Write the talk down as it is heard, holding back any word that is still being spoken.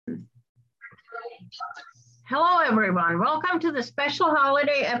Hello, everyone. Welcome to the special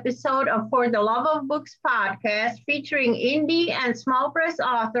holiday episode of For the Love of Books podcast featuring indie and small press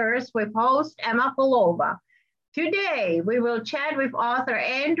authors with host Emma Polova. Today, we will chat with author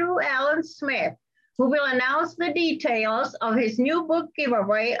Andrew Allen Smith, who will announce the details of his new book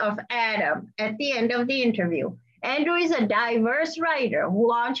giveaway of Adam at the end of the interview. Andrew is a diverse writer who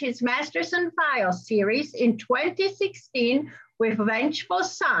launched his Masterson Files series in 2016 with Vengeful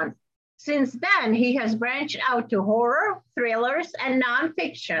Sun. Since then, he has branched out to horror, thrillers, and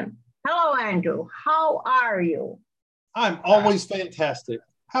nonfiction. Hello, Andrew. How are you? I'm always fantastic.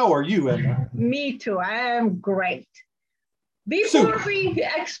 How are you, Emma? Me too. I am great. Before we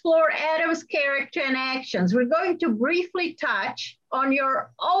explore Adam's character and actions, we're going to briefly touch on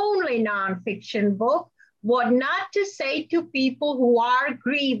your only nonfiction book, What Not to Say to People Who Are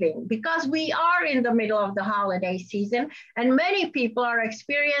Grieving, because we are in the middle of the holiday season and many people are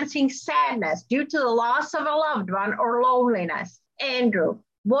experiencing sadness due to the loss of a loved one or loneliness. Andrew,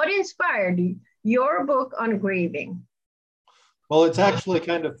 what inspired your book on grieving? Well, it's actually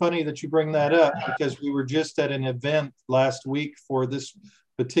kind of funny that you bring that up because we were just at an event last week for this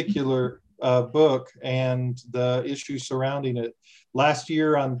particular book and the issues surrounding it. Last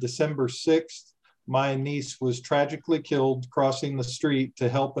year on December 6th, my niece was tragically killed crossing the street to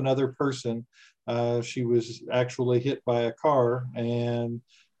help another person. She was actually hit by a car and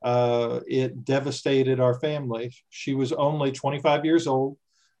it devastated our family. She was only 25 years old.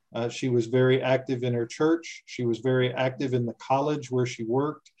 She was very active in her church. She was very active in the college where she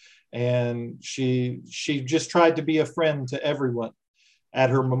worked. And she just tried to be a friend to everyone. At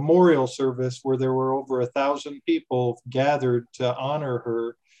her memorial service, where there were over 1,000 people gathered to honor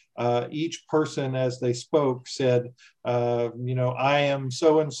her, each person as they spoke said, I am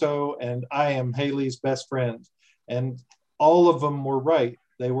so-and-so and I am Haley's best friend. And all of them were right.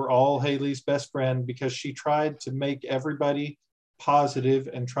 They were all Haley's best friend because she tried to make everybody positive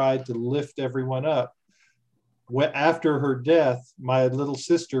and tried to lift everyone up. After her death, my little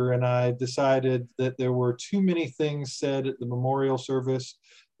sister and I decided that there were too many things said at the memorial service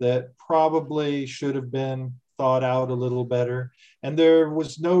that probably should have been thought out a little better. And there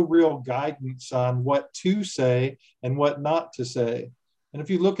was no real guidance on what to say and what not to say. And if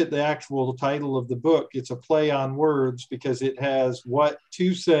you look at the actual title of the book, it's a play on words because it has what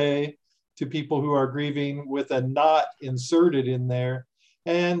to say to people who are grieving with a not inserted in there.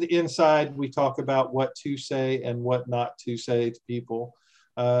 And inside we talk about what to say and what not to say to people.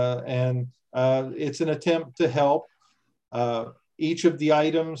 It's an attempt to help. Each of the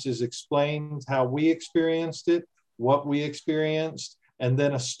items is explained how we experienced it, what we experienced, and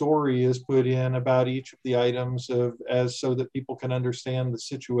then a story is put in about each of the items so that people can understand the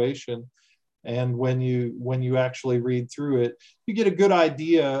situation. And when you actually read through it, you get a good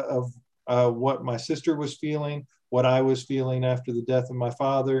idea of what my sister was feeling, what I was feeling after the death of my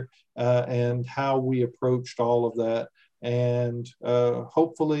father, and how we approached all of that. And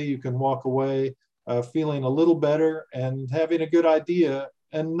hopefully you can walk away feeling a little better and having a good idea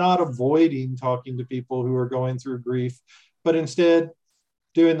and not avoiding talking to people who are going through grief, but instead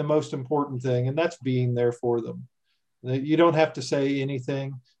doing the most important thing, and that's being there for them. You don't have to say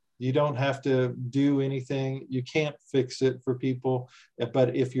anything. You don't have to do anything. You can't fix it for people,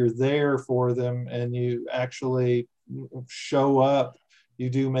 but if you're there for them and you actually show up, you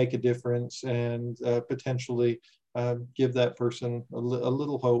do make a difference and potentially give that person a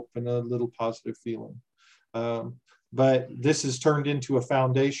little hope and a little positive feeling. But this is turned into a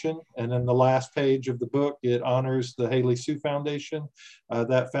foundation. And in the last page of the book, it honors the Haley Sue Foundation.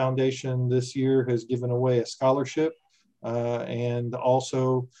 That foundation this year has given away a scholarship. And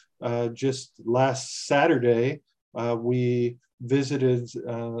also just last Saturday, we visited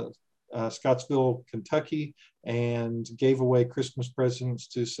Scottsville, Kentucky, and gave away Christmas presents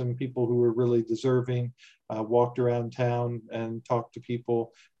to some people who were really deserving, walked around town and talked to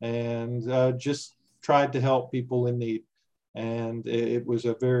people and just tried to help people in need. And it was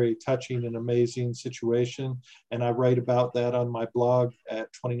a very touching and amazing situation. And I write about that on my blog at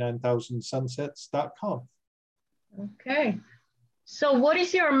 29000sunsets.com. Okay. So what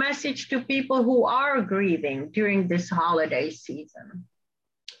is your message to people who are grieving during this holiday season?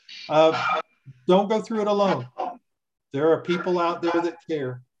 Don't go through it alone. There are people out there that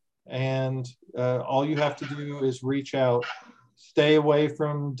care. And all you have to do is reach out. Stay away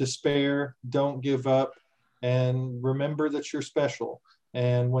from despair. Don't give up. And remember that you're special.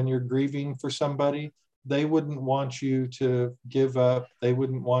 And when you're grieving for somebody, they wouldn't want you to give up. They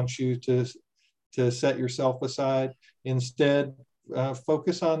wouldn't want you to set yourself aside. Instead,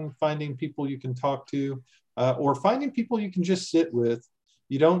 focus on finding people you can talk to or finding people you can just sit with.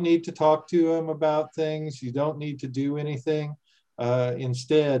 You don't need to talk to them about things. You don't need to do anything.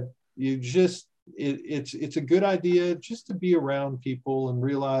 Instead, you just, it's a good idea just to be around people and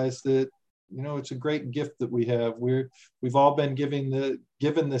realize that, you know, it's a great gift that we have. We've all been given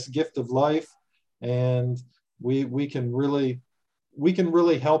this gift of life, and we can really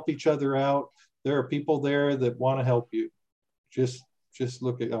help each other out. There are people there that want to help you. Just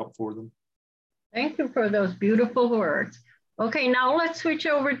look out for them. Thank you for those beautiful words. Okay, now let's switch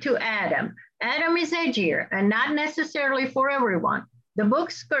over to Adam. Adam is edgier and not necessarily for everyone. The book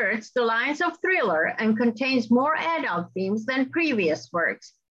skirts the lines of thriller and contains more adult themes than previous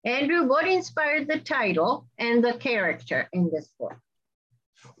works. Andrew, what inspired the title and the character in this book?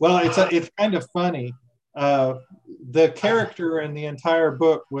 Well, it's kind of funny. The character in the entire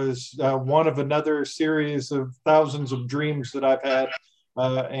book was one of another series of thousands of dreams that I've had.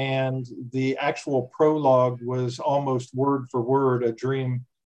 And the actual prologue was almost word for word a dream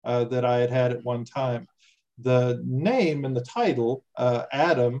that I had at one time. The name and the title,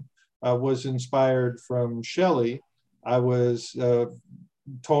 Adam, was inspired from Shelley. I was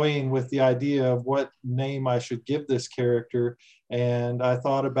toying with the idea of what name I should give this character, and I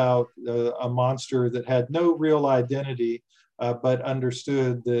thought about a monster that had no real identity, but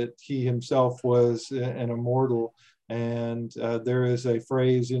understood that he himself was an immortal. And there is a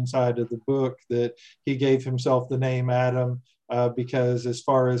phrase inside of the book that he gave himself the name Adam because, as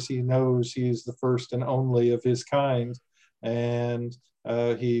far as he knows, he's the first and only of his kind. And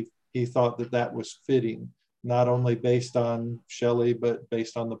he thought that that was fitting, not only based on Shelley, but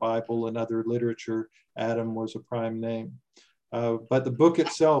based on the Bible and other literature. Adam was a prime name. But the book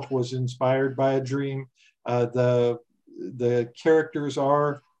itself was inspired by a dream. The characters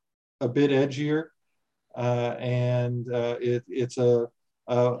are a bit edgier. And it's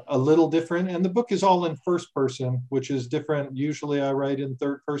a little different, and the book is all in first person, which is different. Usually I write in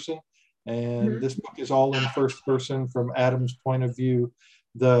third person, and this book is all in first person from Adam's point of view.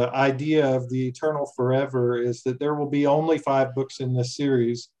 The idea of the eternal forever is that there will be only 5 books in this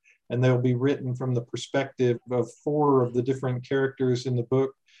series, and they'll be written from the perspective of 4 of the different characters in the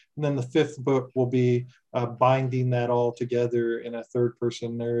book. And then the 5th book will be binding that all together in a third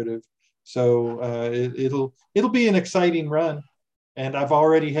person narrative. So it'll be an exciting run. And I've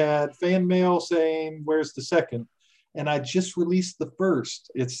already had fan mail saying, where's the second? And I just released the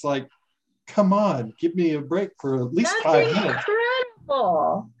first. It's like, come on, give me a break for at least 5 minutes.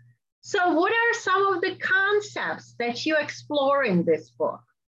 Incredible. So what are some of the concepts that you explore in this book?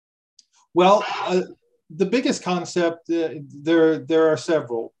 Well, the biggest concept, there are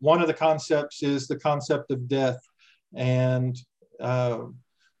several. One of the concepts is the concept of death. And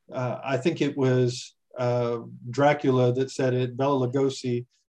I think it was Dracula that said it, Bela Lugosi,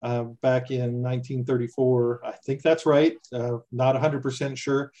 back in 1934. I think that's right, not 100%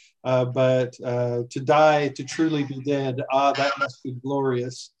 sure, but to die, to truly be dead, that must be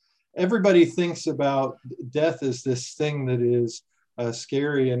glorious. Everybody thinks about death as this thing that is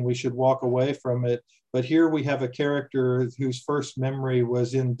scary and we should walk away from it. But here we have a character whose first memory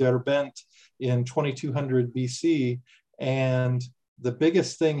was in Derbent in 2200 BC, and the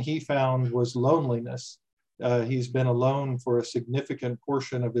biggest thing he found was loneliness. He's been alone for a significant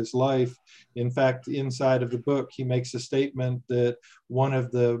portion of his life. In fact, inside of the book, he makes a statement that one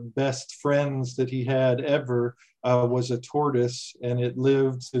of the best friends that he had ever was a tortoise, and it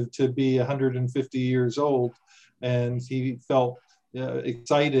lived to be 150 years old. And he felt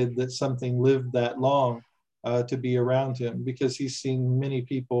excited that something lived that long to be around him, because he's seen many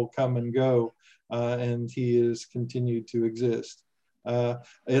people come and go, and he has continued to exist.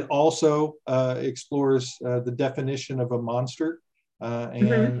 It also explores the definition of a monster,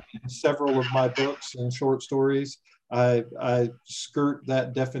 and in several of my books and short stories, I skirt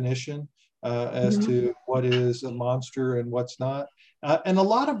that definition as to what is a monster and what's not. And a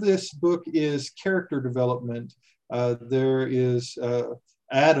lot of this book is character development. There is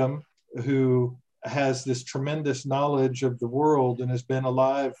Adam, who has this tremendous knowledge of the world and has been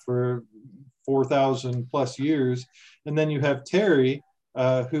alive for 4,000 plus years. And then you have Terry,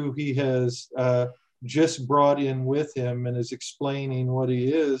 who he has just brought in with him and is explaining what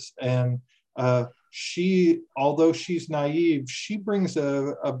he is. And she, although she's naive, she brings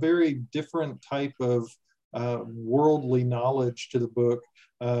a very different type of worldly knowledge to the book.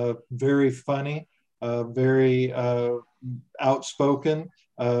 Very funny, very outspoken,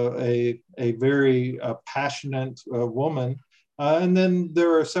 a very passionate woman. And then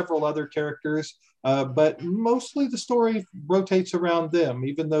there are several other characters, but mostly the story rotates around them,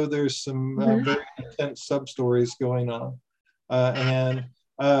 even though there's some very intense sub-stories going on. And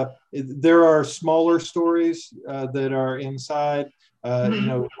there are smaller stories that are inside. You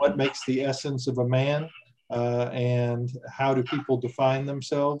know, what makes the essence of a man, and how do people define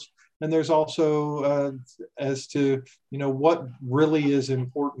themselves? And there's also as to, you know, what really is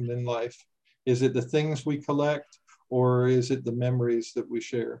important in life. Is it the things we collect, or is it the memories that we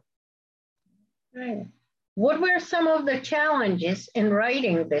share? Right. What were some of the challenges in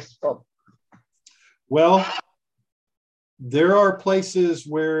writing this book? Well, there are places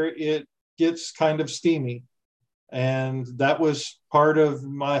where it gets kind of steamy. And that was part of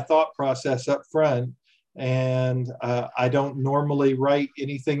my thought process up front. And I don't normally write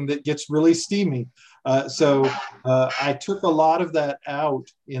anything that gets really steamy. So I took a lot of that out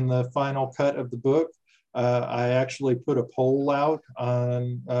in the final cut of the book. I actually put a poll out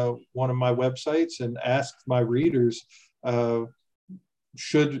on one of my websites and asked my readers,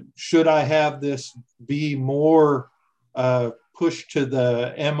 should I have this be more pushed to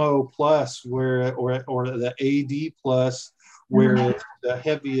the MO plus where or the AD plus where it's a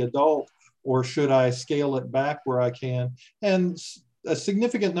heavy adult, or should I scale it back where I can? And a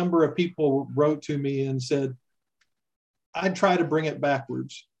significant number of people wrote to me and said, I'd try to bring it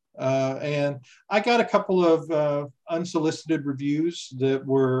backwards. And I got a couple of unsolicited reviews that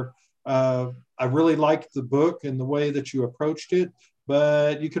were, I really liked the book and the way that you approached it,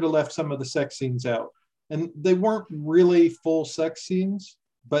 but you could have left some of the sex scenes out. And they weren't really full sex scenes,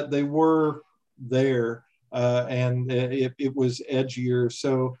 but they were there, and it was edgier.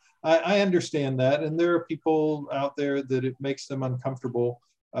 So I understand that. And there are people out there that it makes them uncomfortable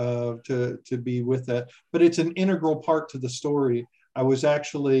to be with that. But it's an integral part to the story. I was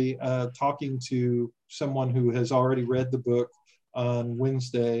actually talking to someone who has already read the book on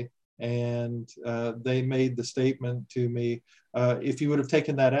Wednesday, and they made the statement to me, if you would have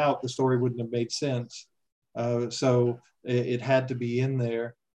taken that out, the story wouldn't have made sense. So it had to be in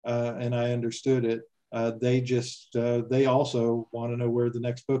there, and I understood it. They also want to know where the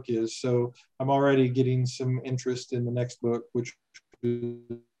next book is. So I'm already getting some interest in the next book, which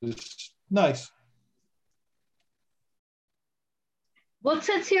is nice. What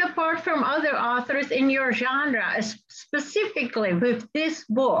sets you apart from other authors in your genre, specifically with this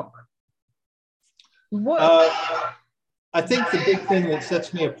book? I think the big thing that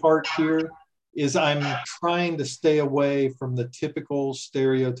sets me apart here is I'm trying to stay away from the typical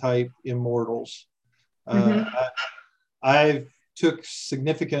stereotype immortals. I took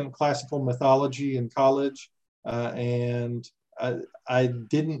significant classical mythology in college, and I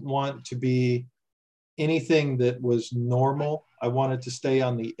didn't want to be anything that was normal. I wanted to stay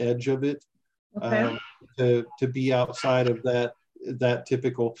on the edge of it, to be outside of that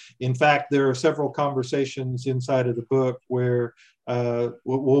typical. In fact, there are several conversations inside of the book where, well,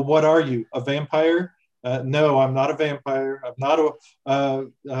 what are you, a vampire? No, I'm not a vampire. I'm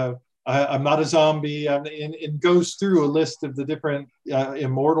not a zombie. And goes through a list of the different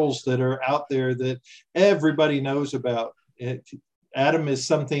immortals that are out there that everybody knows about. Adam is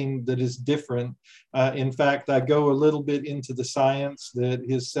something that is different. In fact, I go a little bit into the science that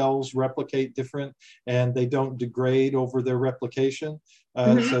his cells replicate different and they don't degrade over their replication.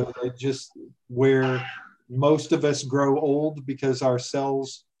 So it just, where most of us grow old because our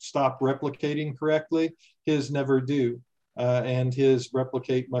cells stop replicating correctly, his never do. And his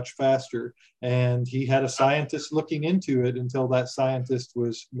replicate much faster. And he had a scientist looking into it until that scientist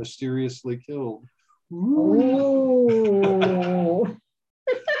was mysteriously killed. Ooh.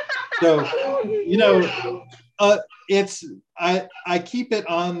 So, you know, I keep it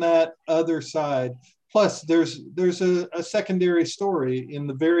on that other side. Plus, there's a secondary story in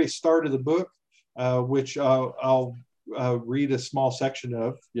the very start of the book, which I'll read a small section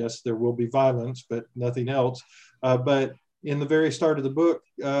of. Yes, there will be violence, but nothing else. But in the very start of the book,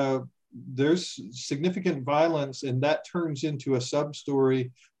 there's significant violence, and that turns into a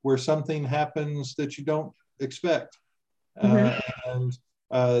sub-story where something happens that you don't expect. And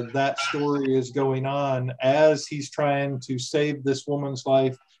that story is going on as he's trying to save this woman's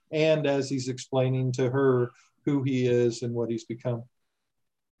life and as he's explaining to her who he is and what he's become.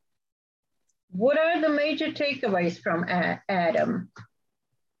 What are the major takeaways from Adam?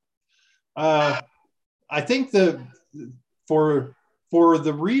 I think for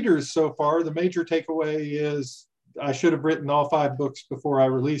the readers so far, the major takeaway is I should have written all 5 books before I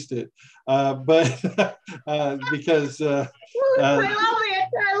released it, but because I love it.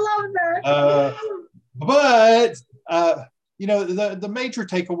 I love that. But you know, the major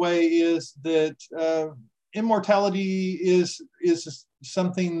takeaway is that immortality is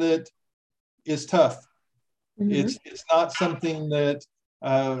something that is tough. It's not something that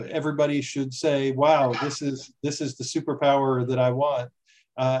everybody should say, wow, this is the superpower that I want.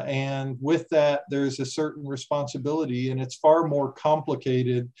 And with that, there's a certain responsibility, and it's far more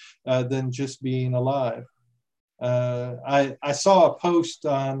complicated than just being alive. I saw a post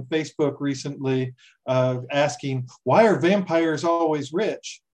on Facebook recently asking, why are vampires always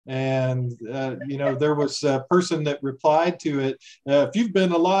rich? And, there was a person that replied to it, if you've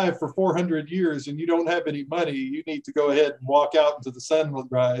been alive for 400 years and you don't have any money, you need to go ahead and walk out into the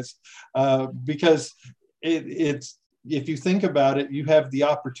sunrise, because it's, if you think about it, you have the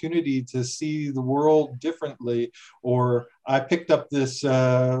opportunity to see the world differently. Or I picked up this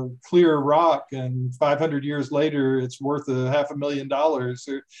clear rock, and 500 years later, it's worth $500,000.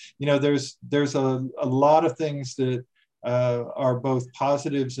 Or, there's a lot of things that are both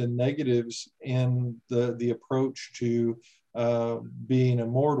positives and negatives in the approach to being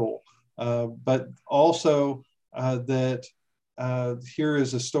immortal. But also that here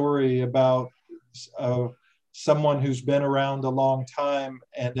is a story about someone who's been around a long time,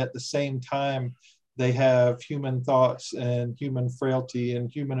 and at the same time they have human thoughts and human frailty and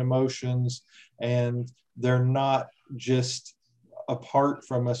human emotions, and they're not just apart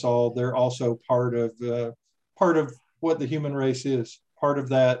from us all, they're also part of what the human race is. Part of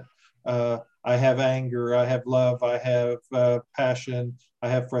that, I have anger, I have love, I have passion, I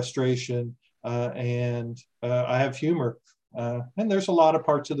have frustration, and I have humor, and there's a lot of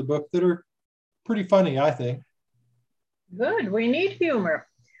parts of the book that are pretty funny, I think. Good. We need humor.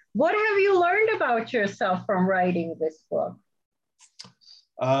 What have you learned about yourself from writing this book?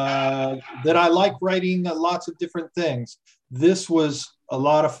 That I like writing lots of different things. This was a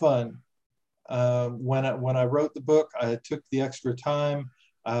lot of fun. When I wrote the book, I took the extra time.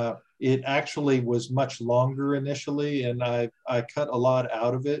 It actually was much longer initially, and I cut a lot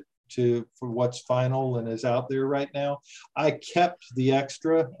out of it for what's final and is out there right now. I kept the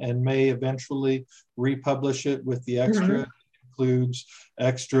extra and may eventually republish it with the extra. Mm-hmm. It includes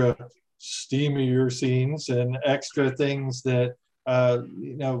extra steamier scenes and extra things that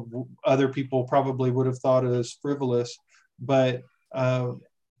other people probably would have thought as frivolous. But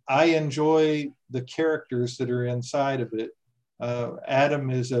I enjoy the characters that are inside of it. Adam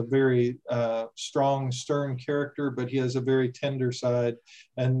is a very strong, stern character, but he has a very tender side.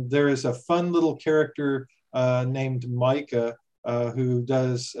 And there is a fun little character named Micah who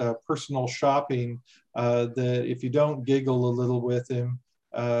does personal shopping that if you don't giggle a little with him,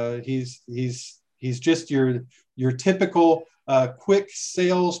 he's just your typical quick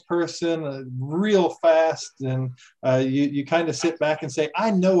salesperson, real fast. And you kind of sit back and say,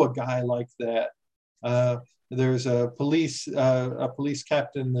 I know a guy like that. There's a police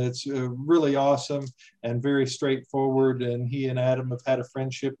captain that's really awesome and very straightforward, and he and Adam have had a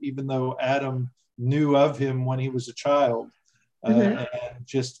friendship, even though Adam knew of him when he was a child, mm-hmm. and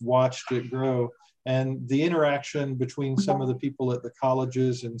just watched it grow. And the interaction between some of the people at the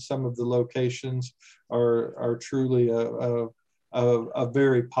colleges and some of the locations are truly a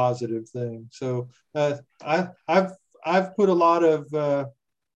very positive thing. So I've put a lot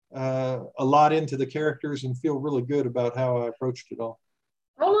into the characters and feel really good about how I approached it all.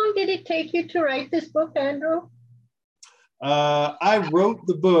 How long did it take you to write this book, Andrew? I wrote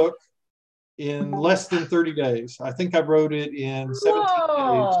the book in less than 30 days. I think I wrote it in 17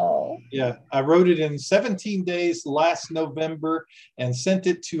 Whoa. days. Yeah, I wrote it in 17 days last November and sent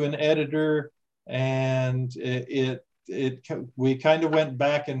it to an editor, and we kind of went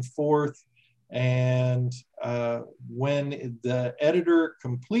back and forth. And when the editor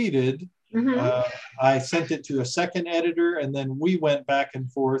completed, mm-hmm. I sent it to a second editor, and then we went back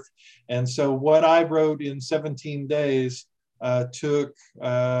and forth. And so what I wrote in 17 days took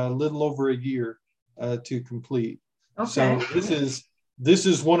a little over a year to complete. Okay. So this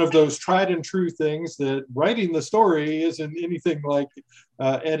is one of those tried and true things that writing the story isn't anything like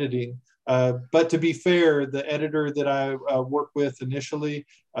editing. But to be fair, the editor that I worked with initially,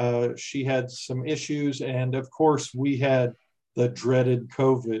 she had some issues. And of course, we had the dreaded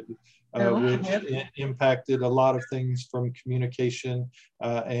COVID, which impacted a lot of things from communication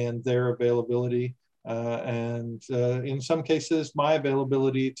and their availability. And in some cases, my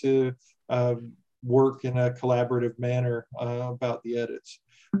availability to work in a collaborative manner about the edits.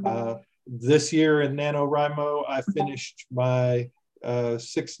 This year in NaNoWriMo, I finished my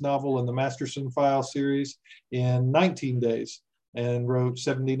sixth novel in the Masterson File series in 19 days and wrote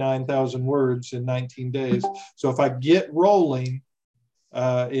 79,000 words in 19 days. So if I get rolling,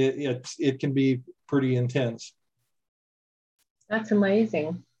 it can be pretty intense. That's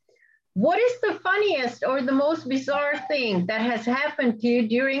amazing. What is the funniest or the most bizarre thing that has happened to you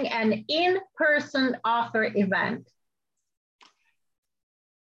during an in-person author event?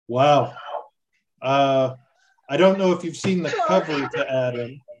 Wow. I don't know if you've seen the cover to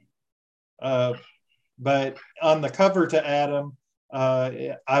Adam, but on the cover to Adam,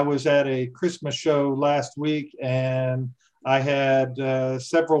 I was at a Christmas show last week, and I had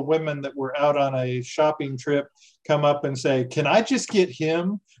several women that were out on a shopping trip come up and say, "Can I just get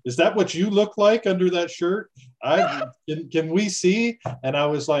him? Is that what you look like under that shirt? Can we see?" And I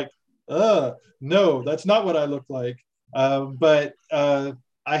was like, no, that's not what I look like. But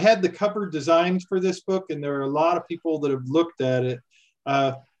I had the cover designed for this book, and there are a lot of people that have looked at it.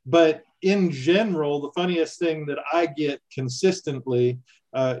 But in general, the funniest thing that I get consistently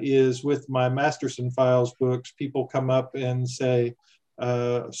is with my Masterson Files books, people come up and say,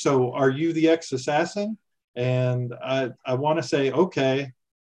 "So are you the ex-assassin?" And I want to say, okay,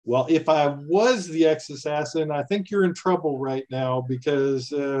 well, if I was the ex-assassin, I think you're in trouble right now,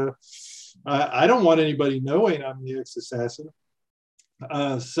 because I don't want anybody knowing I'm the ex-assassin.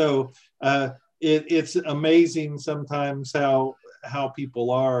 So it's amazing sometimes how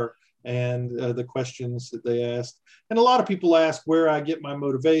people are, and the questions that they ask. And a lot of people ask where I get my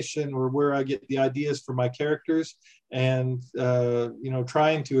motivation or where I get the ideas for my characters. And,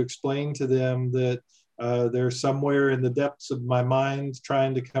 trying to explain to them that they're somewhere in the depths of my mind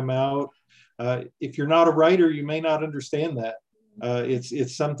trying to come out. If you're not a writer, you may not understand that.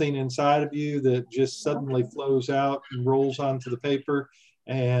 It's something inside of you that just suddenly flows out and rolls onto the paper.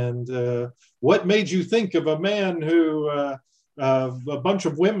 And what made you think of a man who a bunch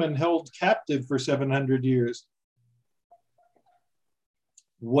of women held captive for 700 years?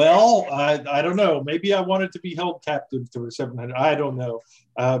 Well, I don't know. Maybe I wanted to be held captive for 700. I don't know.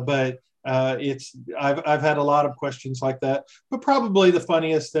 But I've had a lot of questions like that. But probably the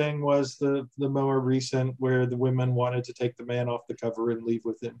funniest thing was the more recent, where the women wanted to take the man off the cover and leave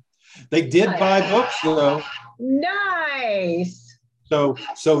with him. They did buy books, though. Nice.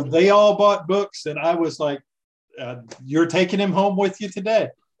 So they all bought books, and I was like, "You're taking him home with you today."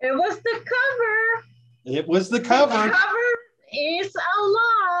 It was the cover. It was the cover. The cover is a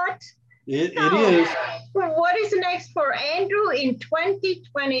lot. It is. What is next for Andrew in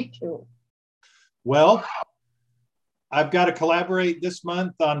 2022? Well, I've got to collaborate this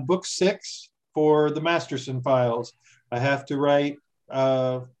month on book 6 for the Masterson Files. I have to write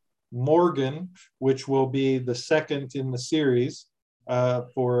Morgan, which will be the second in the series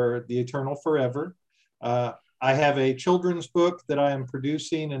for The Eternal Forever. I have a children's book that I am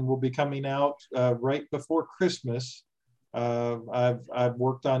producing and will be coming out right before Christmas. I've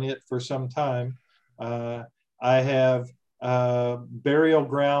worked on it for some time. I have Burial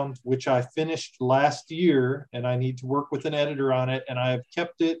Ground, which I finished last year, and I need to work with an editor on it, and I have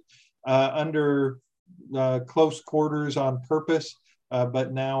kept it under close quarters on purpose,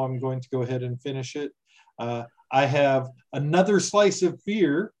 but now I'm going to go ahead and finish it. I have Another Slice of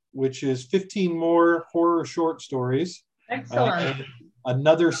Fear, which is 15 more horror short stories. Excellent.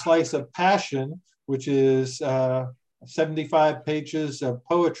 Another Slice of Passion, which is 75 pages of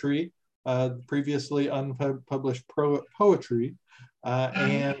poetry, previously unpublished poetry.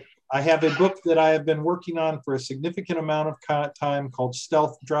 And I have a book that I have been working on for a significant amount of time called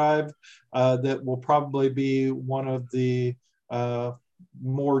Stealth Drive, that will probably be one of the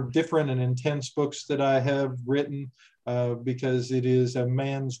more different and intense books that I have written, because it is a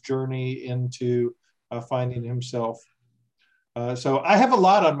man's journey into finding himself. So I have a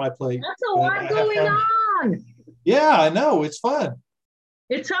lot on my plate. That's a lot going on. Yeah, I know. It's fun.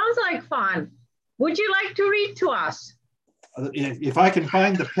 It sounds like fun. Would you like to read to us? If I can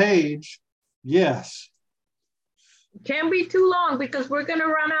find the page, yes. It can't be too long because we're going to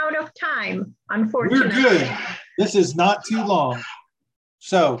run out of time, unfortunately. We're good. This is not too long.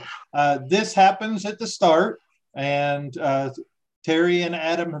 So this happens at the start, and Terry and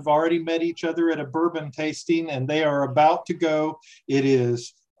Adam have already met each other at a bourbon tasting, and they are about to go. It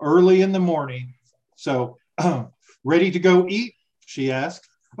is early in the morning. So, ready to go eat? She asked.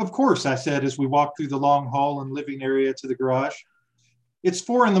 Of course, I said as we walked through the long hall and living area to the garage. It's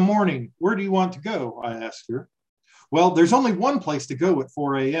 4 in the morning. Where do you want to go? I asked her. Well, there's only one place to go at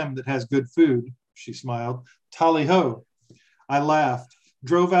 4 a.m. that has good food, she smiled. Tally ho. I laughed,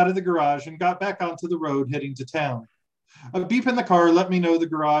 drove out of the garage, and got back onto the road heading to town. A beep in the car let me know the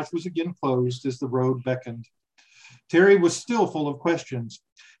garage was again closed as the road beckoned. Terry was still full of questions.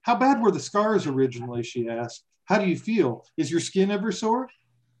 How bad were the scars originally, she asked. How do you feel? Is your skin ever sore?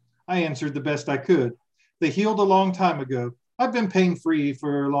 I answered the best I could. They healed a long time ago. I've been pain-free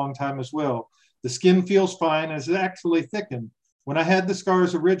for a long time as well. The skin feels fine as it actually thickened. When I had the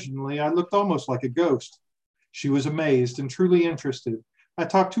scars originally, I looked almost like a ghost. She was amazed and truly interested. I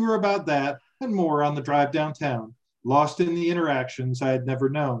talked to her about that and more on the drive downtown, lost in the interactions I had never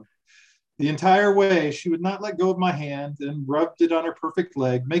known. The entire way, she would not let go of my hand and rubbed it on her perfect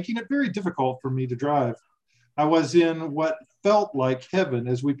leg, making it very difficult for me to drive. I was in what felt like heaven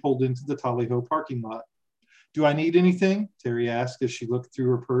as we pulled into the Tally-Ho parking lot. Do I need anything? Terry asked as she looked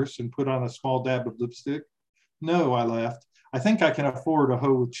through her purse and put on a small dab of lipstick. No, I laughed. I think I can afford a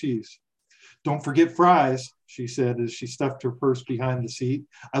hoe with cheese. Don't forget fries, she said as she stuffed her purse behind the seat.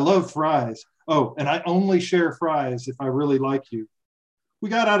 I love fries. Oh, and I only share fries if I really like you. We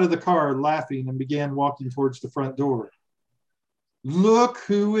got out of the car laughing and began walking towards the front door. Look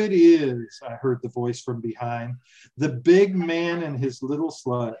who it is, I heard the voice from behind. The big man and his little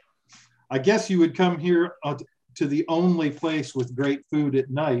slut. I guess you would come here to the only place with great food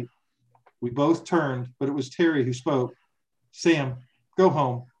at night. We both turned, but it was Terry who spoke. Sam, go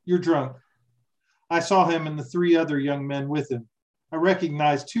home. You're drunk. I saw him and the 3 other young men with him. I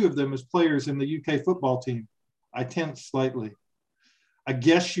recognized 2 of them as players in the UK football team. I tensed slightly. I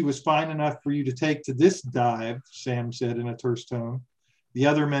guess she was fine enough for you to take to this dive, Sam said in a terse tone. The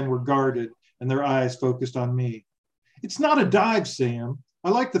other men were guarded and their eyes focused on me. It's not a dive, Sam.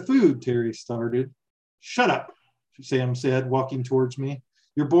 I like the food, Terry started. Shut up, Sam said, walking towards me.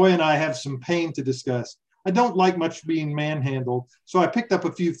 Your boy and I have some pain to discuss. I don't like much being manhandled, so I picked up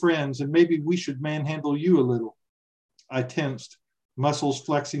a few friends and maybe we should manhandle you a little. I tensed, muscles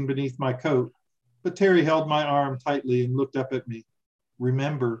flexing beneath my coat, but Terry held my arm tightly and looked up at me.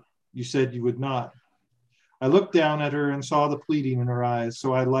 Remember, you said you would not. I looked down at her and saw the pleading in her eyes,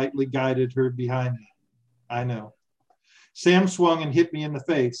 so I lightly guided her behind me. I know. Sam swung and hit me in the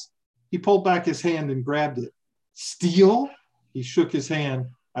face. He pulled back his hand and grabbed it. Steal? He shook his hand.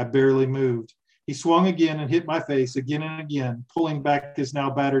 I barely moved. He swung again and hit my face again and again, pulling back his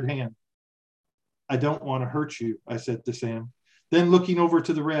now battered hand. I don't want to hurt you, I said to Sam. Then looking over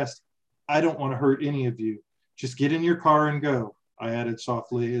to the rest, I don't want to hurt any of you. Just get in your car and go, I added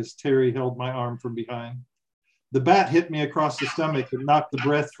softly as Terry held my arm from behind. The bat hit me across the stomach and knocked the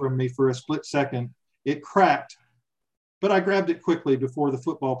breath from me for a split second. It cracked, but I grabbed it quickly before the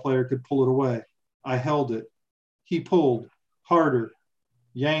football player could pull it away. I held it. He pulled harder,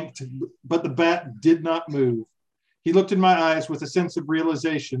 yanked, but the bat did not move. He looked in my eyes with a sense of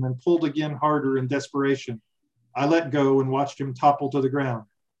realization and pulled again harder in desperation. I let go and watched him topple to the ground.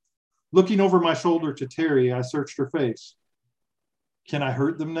 Looking over my shoulder to Terry, I searched her face. Can I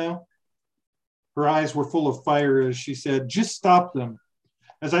hurt them now? Her eyes were full of fire as she said, just stop them.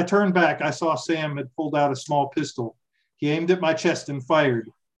 As I turned back, I saw Sam had pulled out a small pistol. He aimed at my chest and fired.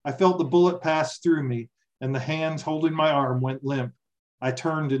 I felt the bullet pass through me, and the hands holding my arm went limp. I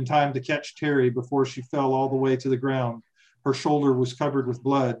turned in time to catch Terry before she fell all the way to the ground. Her shoulder was covered with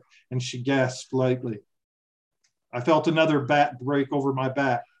blood, and she gasped lightly. I felt another bat break over my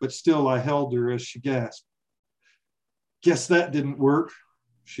back, but still I held her as she gasped. Guess that didn't work,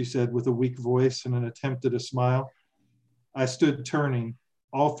 she said with a weak voice and an attempt at a smile. I stood turning.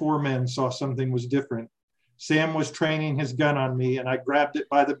 All 4 men saw something was different. Sam was training his gun on me, and I grabbed it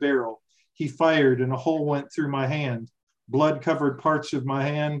by the barrel. He fired, and a hole went through my hand. Blood covered parts of my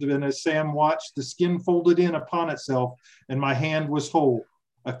hand, and as Sam watched, the skin folded in upon itself, and my hand was whole,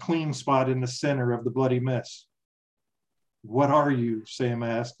 a clean spot in the center of the bloody mess. What are you? Sam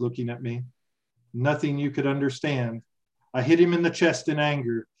asked, looking at me. Nothing you could understand. I hit him in the chest in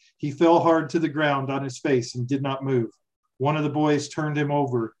anger. He fell hard to the ground on his face and did not move. One of the boys turned him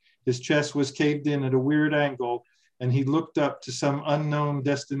over. His chest was caved in at a weird angle, and he looked up to some unknown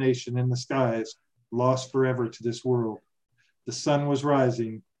destination in the skies, lost forever to this world. The sun was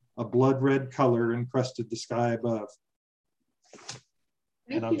rising. A blood-red color encrusted the sky above.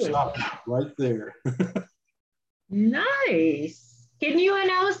 And I'm stopping right there. Nice. Can you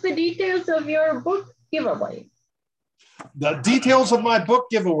announce the details of your book giveaway? The details of my book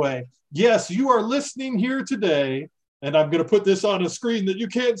giveaway. Yes, you are listening here today. And I'm going to put this on a screen that you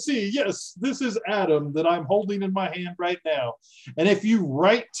can't see. Yes, this is Adam that I'm holding in my hand right now. And if you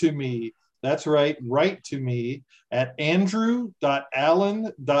write to me, that's right, write to me at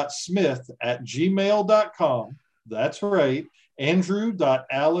andrew.allen.smith@gmail.com. That's right,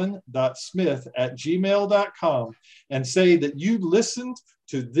 andrew.allen.smith@gmail.com, and say that you listened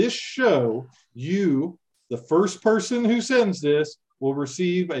to this show. You, the first person who sends this, will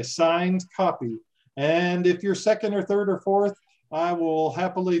receive a signed copy. And if you're second or third or fourth, I will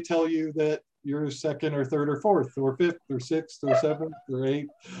happily tell you that you're second or third or fourth or fifth or sixth or seventh or eighth.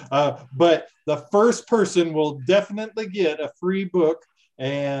 But the first person will definitely get a free book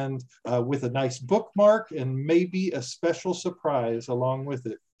and with a nice bookmark and maybe a special surprise along with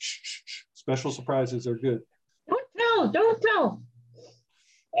it. Shh, shh, shh. Special surprises are good. Don't tell.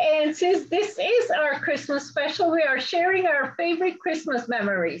 And since this is our Christmas special, we are sharing our favorite Christmas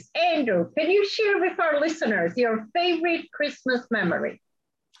memories. Andrew, can you share with our listeners your favorite Christmas memory?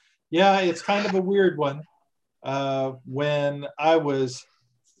 Yeah, it's kind of a weird one. When I was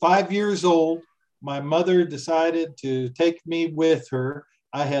 5 years old, my mother decided to take me with her.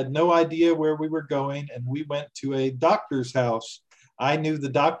 I had no idea where we were going, and we went to a doctor's house. I knew the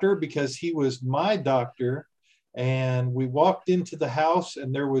doctor because he was my doctor. And we walked into the house,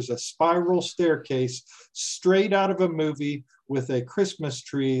 and there was a spiral staircase straight out of a movie with a Christmas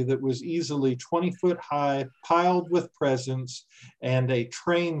tree that was easily 20 foot high, piled with presents, and a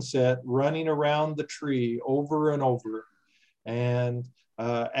train set running around the tree over and over. And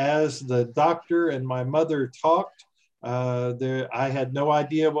as the doctor and my mother talked, I had no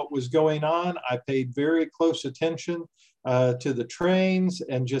idea what was going on. I paid very close attention to the trains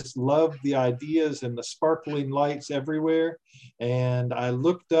and just loved the ideas and the sparkling lights everywhere. And I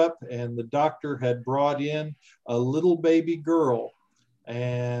looked up, and the doctor had brought in a little baby girl,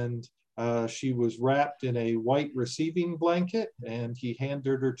 and she was wrapped in a white receiving blanket, and he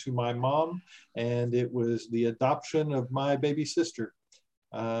handed her to my mom, and it was the adoption of my baby sister.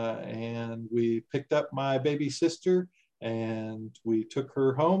 And we picked up my baby sister, and we took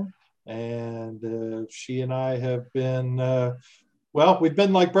her home, and she and I have been, well, we've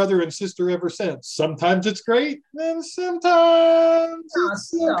been like brother and sister ever since. Sometimes it's great, and sometimes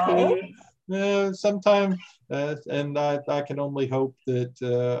it's okay. Sometimes, and I can only hope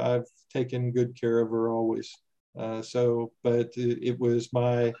that I've taken good care of her always. But it was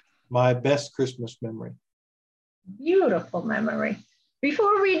my best Christmas memory. Beautiful memory.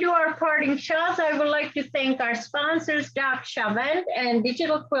 Before we do our parting shots, I would like to thank our sponsors, Doc Chavent and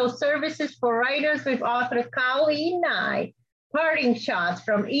Digital Quill Services for Writers with author Colleen Nye. Parting shots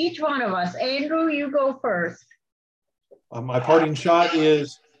from each one of us. Andrew, you go first. My parting shot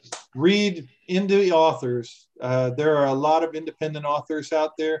is read indie authors. There are a lot of independent authors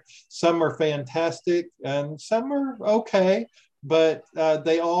out there. Some are fantastic and some are okay, but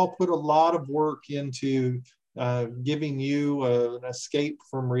they all put a lot of work into giving you an escape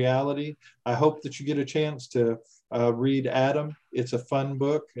from reality. I hope that you get a chance to read Adam. It's a fun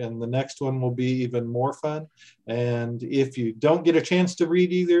book, and the next one will be even more fun. And if you don't get a chance to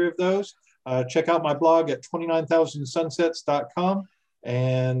read either of those, check out my blog at 29000sunsets.com.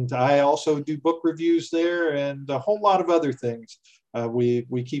 And I also do book reviews there and a whole lot of other things.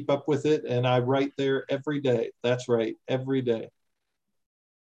 We keep up with it, and I write there every day. That's right, every day.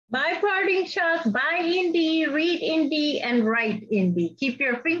 My parting shots, buy indie, read indie, and write indie. Keep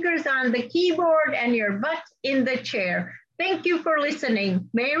your fingers on the keyboard and your butt in the chair. Thank you for listening.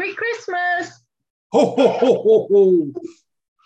 Merry Christmas. Ho, ho, ho, ho, ho.